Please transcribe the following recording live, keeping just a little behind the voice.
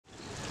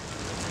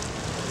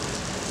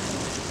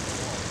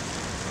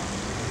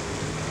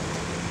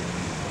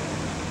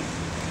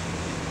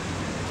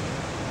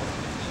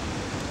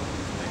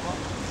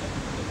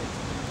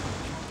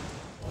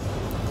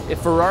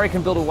Ferrari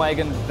can build a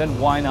wagon, then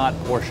why not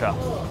Porsche?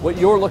 What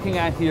you're looking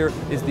at here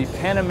is the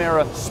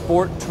Panamera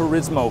Sport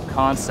Turismo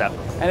concept,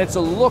 and it's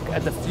a look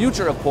at the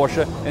future of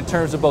Porsche in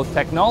terms of both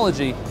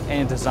technology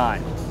and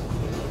design.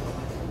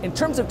 In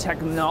terms of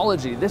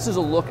technology, this is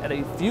a look at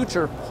a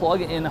future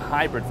plug-in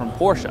hybrid from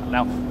Porsche.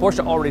 Now,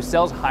 Porsche already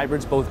sells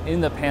hybrids both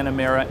in the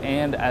Panamera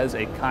and as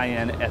a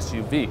Cayenne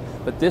SUV,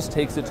 but this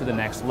takes it to the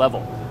next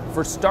level.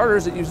 For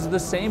starters, it uses the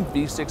same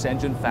V6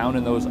 engine found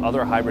in those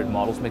other hybrid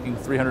models, making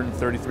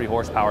 333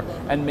 horsepower,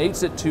 and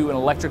mates it to an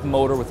electric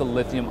motor with a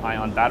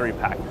lithium-ion battery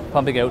pack,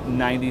 pumping out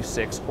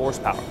 96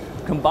 horsepower.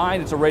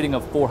 Combined, it's a rating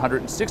of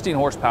 416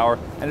 horsepower,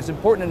 and it's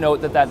important to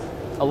note that that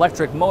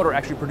electric motor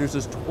actually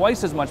produces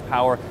twice as much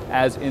power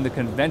as in the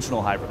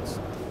conventional hybrids.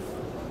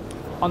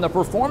 On the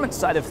performance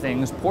side of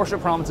things, Porsche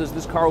promises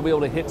this car will be able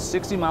to hit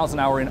 60 miles an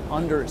hour in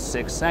under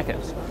 6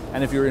 seconds.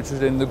 And if you're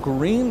interested in the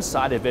green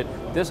side of it,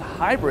 this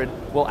hybrid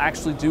will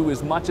actually do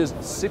as much as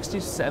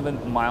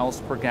 67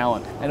 miles per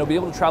gallon, and it'll be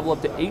able to travel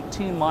up to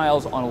 18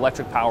 miles on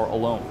electric power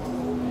alone.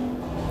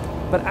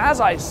 But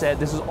as I said,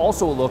 this is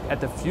also a look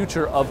at the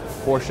future of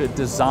Porsche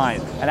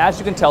design. And as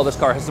you can tell, this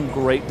car has some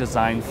great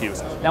design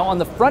cues. Now on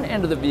the front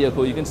end of the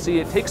vehicle, you can see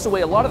it takes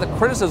away a lot of the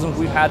criticisms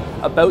we've had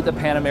about the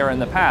Panamera in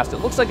the past. It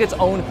looks like its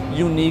own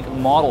unique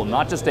model,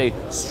 not just a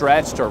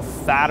stretched or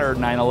fatter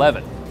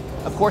 911.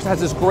 Of course, it has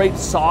this great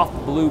soft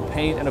blue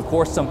paint and of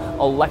course some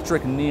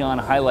electric neon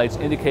highlights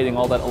indicating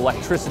all that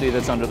electricity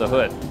that's under the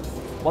hood.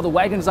 While the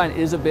wagon design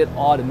is a bit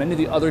odd, many of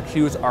the other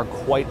cues are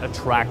quite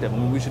attractive,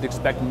 and we should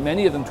expect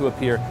many of them to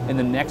appear in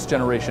the next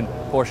generation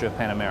Porsche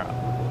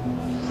Panamera.